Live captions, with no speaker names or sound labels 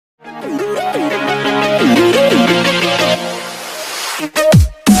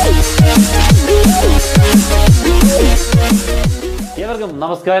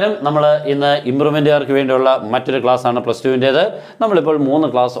നമസ്കാരം. നമ്മൾ ഇന്ന് ഇംപ്രൂവ്മെൻറ്റുകാർക്ക് വേണ്ടിയുള്ള മറ്റൊരു ക്ലാസ്സാണ് പ്ലസ് ടുവിൻ്റേത്. നമ്മളിപ്പോൾ 3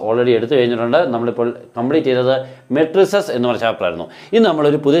 ക്ലാസ് ഓൾറെഡി എടുത്തു കഴിഞ്ഞിട്ടുണ്ട്. നമ്മളിപ്പോൾ കംപ്ലീറ്റ് ചെയ്തത് മെട്രിസസ് എന്ന് പറഞ്ഞ ചാപ്റ്ററായിരുന്നു. ഇന്ന്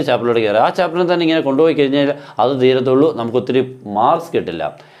നമ്മളൊരു പുതിയ ചാപ്റ്ററിലോട്ട് കയറുക. ആ ചാപ്റ്ററിൽ തന്നെ ഇങ്ങനെ കൊണ്ടുപോയി കഴിഞ്ഞാൽ അത് തീരത്തുള്ളൂ, നമുക്കൊത്തിരി മാർക്സ് കിട്ടില്ല.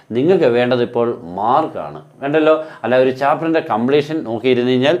 നിങ്ങൾക്ക് വേണ്ടത് ഇപ്പോൾ മാർക്കാണ്, വേണ്ടല്ലോ. അല്ല, ഒരു ചാപ്റ്ററിൻ്റെ കംപ്ലീഷൻ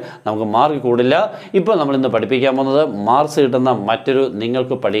നോക്കിയിരുന്നു കഴിഞ്ഞാൽ നമുക്ക് മാർക്ക് കൂടില്ല. ഇപ്പോൾ നമ്മളിന്ന് പഠിപ്പിക്കാൻ പോകുന്നത് മാർക്സ് കിട്ടുന്ന മറ്റൊരു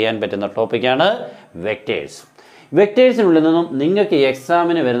നിങ്ങൾക്ക് പഠിക്കാൻ പറ്റുന്ന ടോപ്പിക്കാണ് വെക്റ്റേഴ്സ്. വെക്റ്റേഴ്സിനുള്ളിൽ നിന്നും നിങ്ങൾക്ക്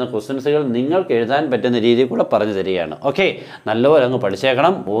എക്സാമിന് വരുന്ന ക്വസ്റ്റ്യൻസുകൾ നിങ്ങൾക്ക് എഴുതാൻ പറ്റുന്ന രീതിയിൽ കൂടെ പറഞ്ഞു തരികയാണ്. ഓക്കെ, നല്ലപോലെ അങ്ങ്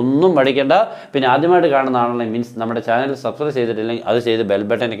പഠിച്ചേക്കണം, ഒന്നും പഠിക്കേണ്ട. പിന്നെ ആദ്യമായിട്ട് കാണുന്ന ആളാണെങ്കിൽ മീൻസ് നമ്മുടെ ചാനൽ സബ്സ്ക്രൈബ് ചെയ്തിട്ടില്ലെങ്കിൽ അത് ചെയ്ത് ബെൽ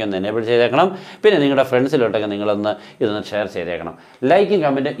ബട്ടനൊക്കെ ഒന്ന് എനേബിൾ ചെയ്തേക്കണം. പിന്നെ നിങ്ങളുടെ ഫ്രണ്ട്സിലോട്ടൊക്കെ ഇതൊന്ന് ഷെയർ ചെയ്തേക്കണം. ലൈക്കും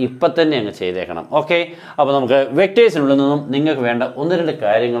കമൻറ്റും ഇപ്പം തന്നെ അങ്ങ് ചെയ്തേക്കണം. ഓക്കെ, അപ്പോൾ നമുക്ക് വെക്റ്റേഴ്സിനുള്ളിൽ നിന്നും നിങ്ങൾക്ക് വേണ്ട 1-2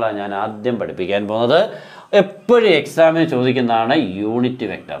 കാര്യങ്ങളാണ് ഞാൻ ആദ്യം പഠിപ്പിക്കാൻ പോകുന്നത്. എപ്പോഴും എക്സാമിന് ചോദിക്കുന്നതാണ് യൂണിറ്റ്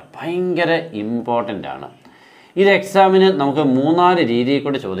വെക്റ്റർ. ഭയങ്കര ഇമ്പോർട്ടൻ്റ് ആണ്. ഇത് എക്സാമിന് നമുക്ക് 3-4 രീതിയിൽ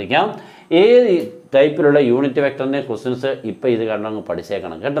കൂടെ ചോദിക്കാം. ഏത് ടൈപ്പിലുള്ള യൂണിറ്റ് വെക്ടറിൻ്റെ ക്വസ്റ്റ്യൻസ് ഇപ്പോൾ ഇത് കണ്ടങ്ങ്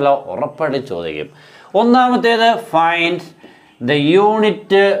പഠിച്ചേക്കണം കേട്ടല്ലോ, ഉറപ്പായിട്ടും ചോദിക്കും. ഒന്നാമത്തേത് find the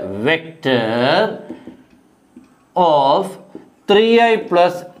unit vector of 3i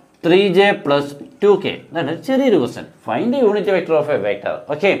 + 3j + 2k. അതാണ് ചെറിയൊരു question. Find the unit vector of A vector.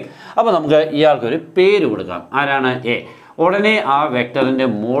 Okay, അപ്പോൾ നമുക്ക് ഇയാൾക്കൊരു പേര് കൊടുക്കാം. ആരാണ്? എ. ഉടനെ ആ വെക്ടറിൻ്റെ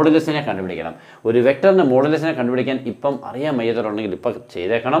മോഡുലസിനെ കണ്ടുപിടിക്കണം. ഒരു വെക്ടറിൻ്റെ മോഡുലസിനെ കണ്ടുപിടിക്കാൻ ഇപ്പം അറിയാൻ വയ്യാത്തവരുണ്ടെങ്കിൽ ഇപ്പം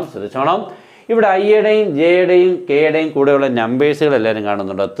ചെയ്തേക്കണം, ശ്രദ്ധിച്ചോണം. ഇവിടെ ഐയുടെയും ജെയുടെയും കെയുടെയും കൂടെയുള്ള നമ്പേഴ്സുകൾ എല്ലാവരും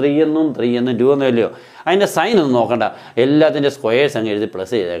കാണുന്നുണ്ടോ? 3 എന്നും 3 എന്നും 2 എന്നും ഇല്ലയോ? അതിൻ്റെ സൈൻ ഒന്നും നോക്കണ്ട, എല്ലാത്തിൻ്റെ സ്ക്വയേഴ്സ് അങ്ങ് എഴുതി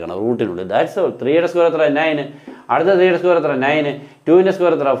പ്ലസ് ചെയ്തേക്കണം റൂട്ടിനുള്ളിൽ. That's all. 3യുടെ സ്ക്വയർ എത്ര? 9. അടുത്ത 3യുടെ സ്ക്വയർ എത്ര? 9. 2ൻ്റെ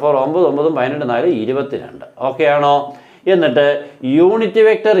സ്ക്വയർ എത്ര? 4. 9 9 12 4 22. ഓക്കെ ആണോ? എന്നിട്ട് unit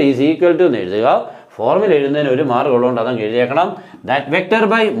vector is equal to എന്ന് എഴുതുക. ഫോർമുല എഴുതുന്നതിന് ഒരു മാർക്ക് ഉള്ളതുകൊണ്ട് അതങ്ങ് എഴുതിയേക്കണം. That vector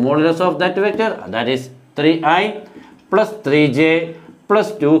by modulus of that vector, that is 3i + 3j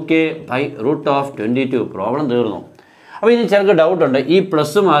 + 2k by √22. Problem തീർന്നു. അപ്പോൾ ഇനി ചിലർക്ക് ഡൗട്ടുണ്ട്, ഈ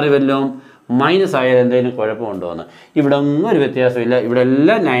പ്ലസ് മാറി വല്ലതും മൈനസ് ആയാൽ എന്തെങ്കിലും കുഴപ്പമുണ്ടോ എന്ന്. ഇവിടെ ഒന്നും ഒരു വ്യത്യാസമില്ല. ഇവിടെ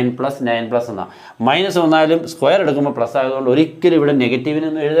എല്ലാം 9+9+ എന്നാണ്. മൈനസ് വന്നാലും സ്ക്വയർ എടുക്കുമ്പോൾ പ്ലസ് ആയതുകൊണ്ട് ഒരിക്കലും ഇവിടെ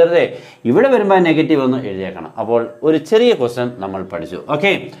നെഗറ്റീവിനൊന്നും എഴുതരുതേ. ഇവിടെ വരുമ്പോൾ നെഗറ്റീവ് ഒന്ന് എഴുതിയേക്കണം. അപ്പോൾ ഒരു ചെറിയ ക്വസ്റ്റ്യൻ നമ്മൾ പഠിച്ചു.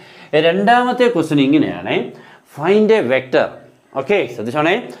 ഓക്കെ, രണ്ടാമത്തെ ക്വസ്റ്റ്യൻ ഇങ്ങനെയാണ്, find A vector. Okay,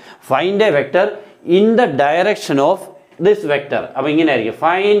 ശ്രദ്ധിച്ചോണേ. Find A vector in the direction of this vector. അപ്പോൾ ഇങ്ങനെ ആയിരിക്കും,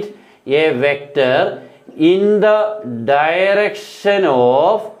 find A vector in the direction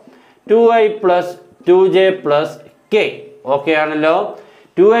of 2i + 2j + k. Okay ആണല്ലോ,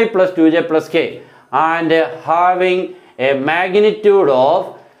 2i + 2j + k and having A magnitude of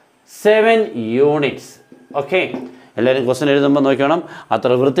 7 units. Okay, എല്ലാവരും question എഴുതുമ്പോൾ നോക്കണം,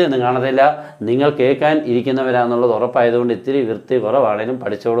 അത്ര വൃത്തിയൊന്നും കാണത്തില്ല. നിങ്ങൾ കേൾക്കാൻ ഇരിക്കുന്നവരാണെന്നുള്ളത് ഉറപ്പായതുകൊണ്ട് ഇത്തിരി വൃത്തി കുറവാണെങ്കിലും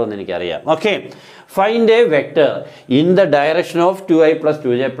പഠിച്ചോളൂ എന്ന് എനിക്കറിയാം. Okay, find A vector in the direction of 2i +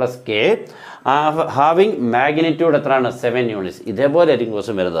 2j + k having magnitude എത്രയാണ്? 7 യൂണിറ്റ്സ്. ഇതേപോലെ ആയിരിക്കും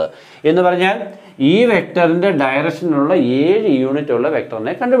ക്വസ്റ്റ്യൻ വരുന്നത്. എന്ന് പറഞ്ഞാൽ ഈ വെക്ടറിൻ്റെ ഡയറക്ഷനിലുള്ള 7 യൂണിറ്റ് ഉള്ള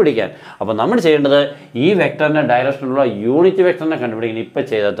വെക്ടറിനെ കണ്ടുപിടിക്കാൻ. അപ്പോൾ നമ്മൾ ചെയ്യേണ്ടത് ഈ വെക്ടറിൻ്റെ ഡയറക്ഷനിലുള്ള യൂണിറ്റ് വെക്ടറിനെ കണ്ടുപിടിക്കണം. ഇപ്പം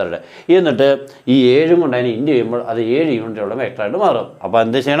ചെയ്തത്രയുടെ എന്നിട്ട് ഈ 7 കൊണ്ട് അതിനെ ഇൻറ്റു ചെയ്യുമ്പോൾ അത് 7 യൂണിറ്റ് ഉള്ള വെക്ടറായിട്ട് മാറും. അപ്പോൾ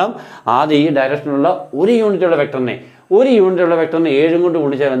എന്ത് ചെയ്യണം? ആദ്യം ഈ ഡയറക്ഷനിലുള്ള 1 യൂണിറ്റ് ഉള്ള വെക്ടറിനെ 7 കൊണ്ട്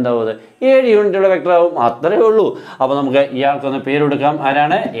ഗുണിച്ചാൽ എന്താവും? അത് 7 യൂണിറ്റ് ഉള്ള വെക്ടർ ആവും. അത്രയേ ഉള്ളൂ. അപ്പോൾ നമുക്ക് ഇയാൾക്കൊന്ന് പേര് കൊടുക്കാം.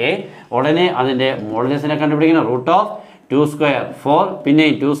 ആരാണ്? എ. ഉടനെ അതിൻ്റെ മോഡുലസിനെ കണ്ടുപിടിക്കണം. √2² 4, പിന്നെ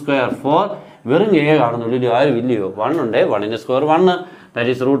 2² 4. വെറും എ കാണുന്നുള്ളൂ, ആരും ഇല്ലയോ? 1 ഉണ്ട്, 1ൻ്റെ സ്ക്വയർ 1,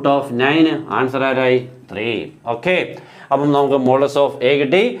 ദാറ്റ് ഈസ് √9. ആൻസർ ആരായി? 3. ഓക്കെ, അപ്പം നമുക്ക് മോഡുലസ് ഓഫ് എ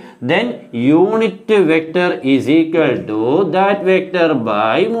കിട്ടി. Then unit vector is equal to that vector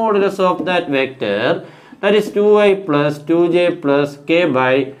by modulus of that vector, that is 2i + 2j + k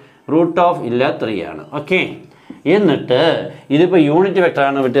by √3 ആണ്. ഓക്കെ, എന്നിട്ട് ഇതിപ്പോൾ യൂണിറ്റ്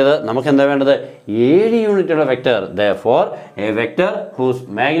വെക്ടറാണ് കിട്ടിയത്. നമുക്ക് എന്താ വേണ്ടത്? 7 യൂണിറ്റ് ഉള്ള vector. therefore a vector whose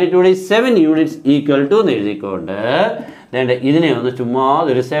magnitude is 7 units equal to എന്ന് എഴുതിക്കൊണ്ട് ഇതിനെ ഒന്ന് ചുമ്മാ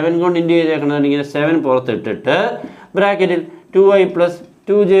ഒരു 7 കൊണ്ട് ഇൻറ്റു ചെയ്തേക്കണം. ഇങ്ങനെ 7 പുറത്തിട്ടിട്ട് ബ്രാക്കറ്റിൽ 2i +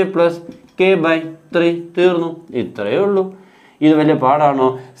 2j + k by 3. തീർന്നു. ഇത്രയേ ഉള്ളൂ. ഇത് വലിയ പാടാണോ?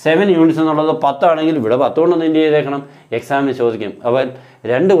 7 യൂണിറ്റ്സ് എന്നുള്ളത് 10 ആണെങ്കിൽ ഇവിടെ 10 കൊണ്ടൊന്ന് ഇൻറ്റു ചെയ്തേക്കണം. എക്സാമിന് ചോദിക്കും. അപ്പോൾ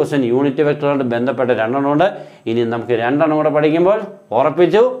 2 ക്വസ്റ്റ്യൻ യൂണിറ്റ് വെക്ടറുമായിട്ട് ബന്ധപ്പെട്ട 2 എണ്ണം ഉണ്ട്. ഇനി നമുക്ക് 2 എണ്ണം കൂടെ പഠിക്കുമ്പോൾ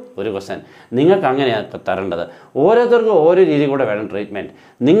ഉറപ്പിച്ചു ഒരു ക്വസ്റ്റ്യൻ. നിങ്ങൾക്ക് അങ്ങനെയാണ് തരേണ്ടത്. ഓരോരുത്തർക്കും ഓരോ രീതി കൂടെ വേണം ട്രീറ്റ്മെൻറ്റ്.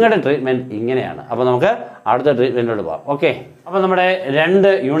 നിങ്ങളുടെ ട്രീറ്റ്മെൻറ്റ് ഇങ്ങനെയാണ്. അപ്പോൾ നമുക്ക് അടുത്ത ട്രീറ്റ്മെൻറ്റിലോട്ട് പോകാം. ഓക്കെ, അപ്പോൾ നമ്മുടെ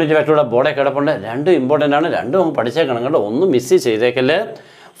 2 യൂണിറ്റ് വെക്ടറുടെ ബോർഡേ കിടപ്പുണ്ട്. 2 ഇമ്പോർട്ടൻ്റ് ആണ്. 2 നമുക്ക് പഠിച്ചേക്കണം കേട്ടോ, ഒന്നും miss ചെയ്തേക്കല്ലേ.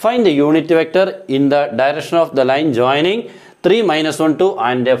 Find the unit vector in the direction of the line joining 3 - 1 2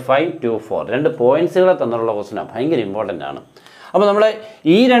 and 5 2 4. 2 പോയിന്റ്സുകളെ തന്നിട്ടുള്ള ക്വസ്റ്റ്യനാണ്. ഭയങ്കര ഇമ്പോർട്ടൻ്റ് ആണ്. അപ്പോൾ നമ്മൾ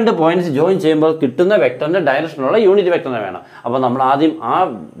ഈ രണ്ട് പോയിന്റ്സ് ജോയിൻ ചെയ്യുമ്പോൾ കിട്ടുന്ന വെക്ടറിൻ്റെ ഡയറക്ഷനുള്ള യൂണിറ്റ് വെക്ടറിനെ വേണം. അപ്പോൾ നമ്മൾ ആദ്യം ആ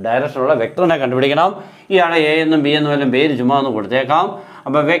ഡയറക്ഷനുള്ള വെക്ടറിനെ കണ്ടുപിടിക്കണം. ഇയാളെ എ എന്നും ബി എന്നും എല്ലാം പേര് ചുമ്മാ ഒന്ന് കൊടുത്തേക്കാം.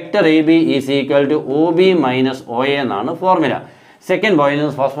 അപ്പോൾ vector A B is equal to O B minus O A എന്നാണ് ഫോർമുല. സെക്കൻഡ് പോയിന്റ്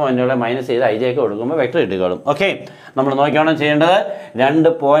ഫസ്റ്റ് പോയിന്റുകളെ മൈനസ് ചെയ്ത് ഐ ജെയൊക്കെ കൊടുക്കുമ്പോൾ വെക്ടർ കിട്ടുകയും. ഓക്കെ, നമ്മൾ നോക്കിയാണ് ചെയ്യേണ്ടത്. രണ്ട്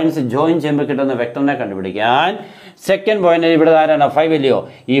പോയിന്റ്സ് ജോയിൻ ചെയ്യുമ്പോൾ കിട്ടുന്ന വെക്ടറിനെ കണ്ടുപിടിക്കാൻ സെക്കൻഡ് പോയിന്റ് ഇവിടെ ആരാണ് 5 അല്ലയോ,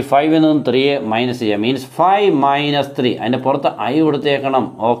 ഈ 5 നിന്നും 3 മൈനസ് ചെയ്യുക. മീൻസ് 5 മൈനസ് 3 അതിൻ്റെ പുറത്ത് ഐ കൊടുത്തേക്കണം.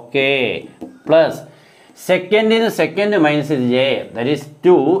 Okay, plus second minus J that is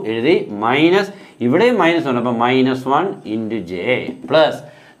 2 എഴുതി, മൈനസ് ഇവിടെയും മൈനസ് ഉണ്ട്, അപ്പോൾ -1 into J, plus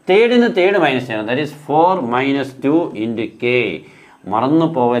third minus ചെയ്യണം. That is 4 minus 2 into K. മറന്നു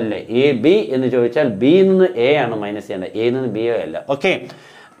പോവല്ലേ, എ ബി എന്ന് ചോദിച്ചാൽ ബി നിന്ന് എ ആണ് മൈനസ് ചെയ്യേണ്ടത്, എ നിന്ന് ബി അല്ല. Okay,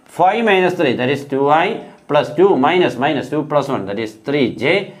 5 minus 3 that is 2i plus 2 minus 2 plus 1 that is 3j,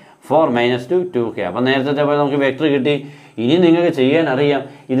 4 minus 2 2k. അപ്പം നേരത്തെ പോലെ നമുക്ക് വെക്ടർ കിട്ടി. ഇനി നിങ്ങൾക്ക് ചെയ്യാൻ അറിയാം,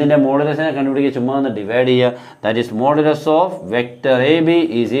 ഇതിൻ്റെ മോഡുലസിനെ കണ്ടുപിടിക്കുക, ചുമ്മാ ഒന്ന് ഡിവൈഡ് ചെയ്യുക. That is modulus of vector A B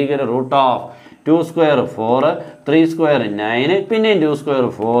is equal root of 2 square 4, 3 square 9, പിന്നെയും 2 square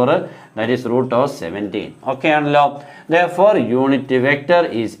 4, that is root of 17. Okay ആണല്ലോ. Therefore unit vector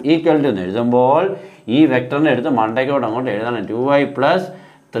is equal to എന്ന് എഴുതുമ്പോൾ ഈ വെക്ടറിനെ എടുത്ത് മണ്ടയ്ക്കോട്ട് അങ്ങോട്ട് എഴുതണം. 2i plus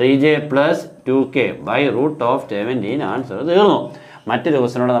 3j plus 2k by root of 17. Answer തീർന്നു. മറ്റൊരു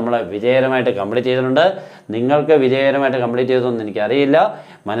ക്വസ്റ്റനോട് നമ്മൾ വിജയകരമായിട്ട് കംപ്ലീറ്റ് ചെയ്തിട്ടുണ്ട്. നിങ്ങൾക്ക് വിജയകരമായിട്ട് കംപ്ലീറ്റ് ചെയ്തതൊന്നും എനിക്കറിയില്ല,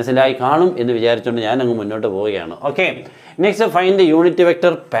 മനസ്സിലായി കാണും എന്ന് വിചാരിച്ചുകൊണ്ട് ഞാൻ അങ്ങ് മുന്നോട്ട് പോവുകയാണ്. Okay, next find the unit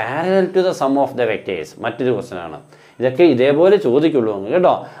vector parallel to the sum of the vectors. മറ്റൊരു ക്വസ്റ്റനാണ്. ഇതൊക്കെ ഇതേപോലെ ചോദിക്കുള്ളൂ അങ്ങ്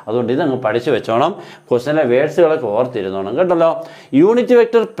കേട്ടോ, അതുകൊണ്ട് ഇതങ്ങ് പഠിച്ചു വെച്ചോണം. ക്വസ്റ്റനിലെ വേർഡ്സുകളൊക്കെ ഓർത്തിരുന്നോണം കേട്ടല്ലോ. Unit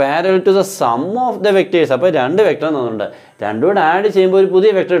vector parallel to the sum of the vectors. അപ്പോൾ രണ്ട് വെക്ടർ എന്നുണ്ട്, രണ്ടും കൂടെ ആഡ് ചെയ്യുമ്പോൾ ഒരു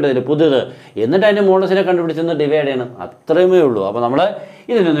പുതിയ വെക്ടർ കിട്ടുന്നില്ല, പുതിയത്. എന്നിട്ട് അതിൻ്റെ മോഡൽസിനെ കണ്ടുപിടിച്ചൊന്ന് ഡിവൈഡ് ചെയ്യണം, അത്രയുമേ ഉള്ളൂ. അപ്പോൾ നമ്മൾ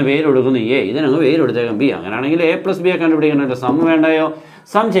ഇതിനൊന്ന് പേര് കൊടുക്കുന്നു എ, ഇതിനങ്ങ് പേര് കൊടുത്തേക്കാം ബി. അങ്ങനെയാണെങ്കിൽ a plus B കണ്ടുപിടിക്കണമല്ലോ. Some വേണ്ടായോ?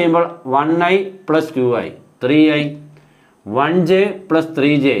 Some ചെയ്യുമ്പോൾ 1i plus 2i 3i, 1j plus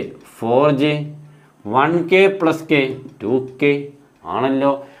 3j 4j, 1k plus k 2k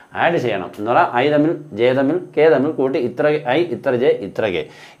ആണല്ലോ. ആഡ് ചെയ്യണം എന്ന് പറഞ്ഞാൽ ഐ തമ്മിൽ ജെ തമ്മിൽ കെ തമ്മിൽ കൂട്ടി ഇത്ര ഐ ഇത്ര ജെ ഇത്ര കെ,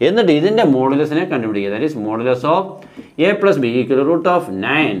 എന്നിട്ട് ഇതിൻ്റെ മോഡുലസിനെ കണ്ടുപിടിക്കുക. That is modulus of A plus B equal root of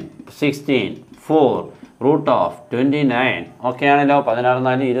 9, 16, 4 root of 29. Okay ആണല്ലോ. 16,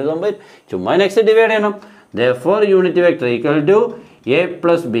 4, 29. ചുമ്മാ നെക്സ്റ്റ് ഡിവൈഡ് ചെയ്യണം. Therefore unit vector equal to A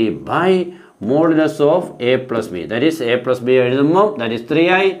plus B by modulus of A plus B. That is A plus B എഴുതുമ്പോൾ that is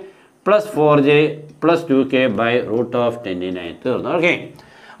 3i plus 4j plus 2k by root of 29. തീർന്നു. Okay,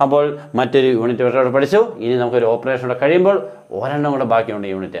 അപ്പോൾ മറ്റൊരു unit vector പഠിച്ചു. ഇനി നമുക്കൊരു operation കൂടെ കഴിയുമ്പോൾ ഒരെണ്ണം കൂടെ ബാക്കിയുണ്ട്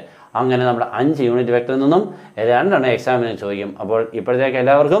യൂണിറ്റ്. അങ്ങനെ നമ്മുടെ 5 യൂണിറ്റ് വെക്ടറിൽ നിന്നും 2 എക്സാമിന് ചോദിക്കും. അപ്പോൾ ഇപ്പോഴത്തേക്ക്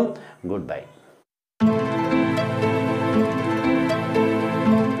എല്ലാവർക്കും ഗുഡ് ബൈ.